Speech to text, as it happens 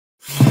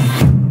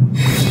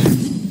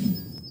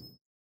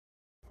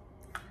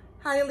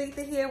Hi,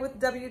 Aletha here with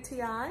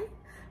WTI.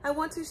 I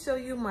want to show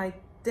you my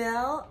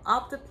Dell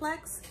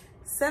Optiplex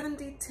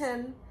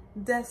 7010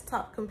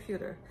 desktop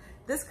computer.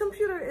 This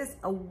computer is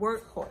a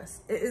workhorse.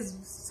 It is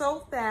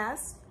so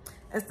fast.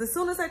 As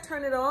soon as I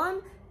turn it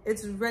on,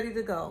 it's ready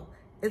to go.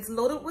 It's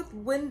loaded with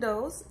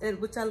Windows,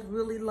 which I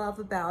really love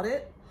about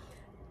it.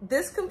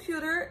 This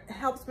computer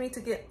helps me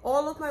to get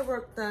all of my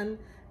work done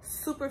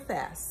super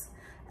fast.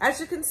 As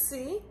you can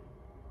see,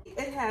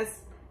 it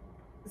has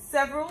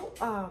several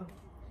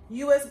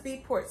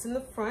USB ports in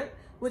the front,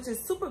 which is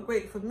super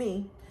great for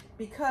me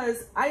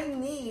because I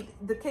need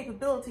the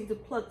capability to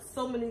plug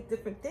so many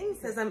different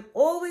things, as I'm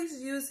always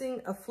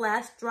using a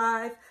flash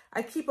drive.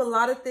 I keep a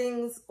lot of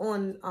things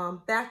on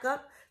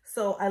backup,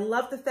 so I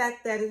love the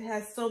fact that it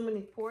has so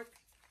many ports.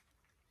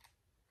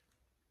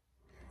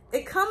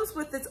 It comes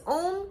with its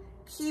own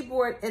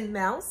keyboard and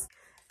mouse,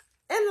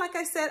 and like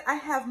I said, I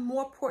have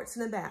more ports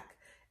in the back.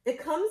 It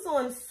comes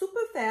on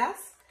super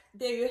fast.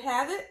 There you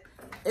have it.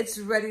 It's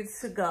ready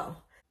to go.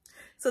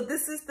 So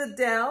this is the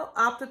Dell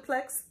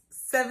Optiplex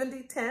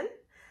 7010.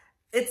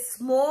 It's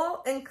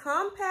small and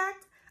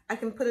compact. I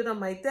can put it on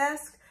my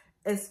desk.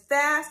 It's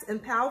fast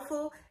and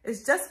powerful.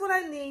 It's just what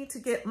I need to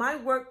get my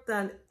work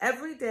done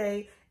every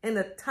day in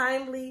a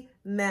timely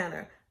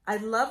manner. I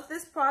love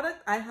this product.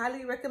 I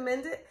highly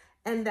recommend it,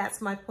 and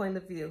that's my point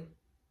of view.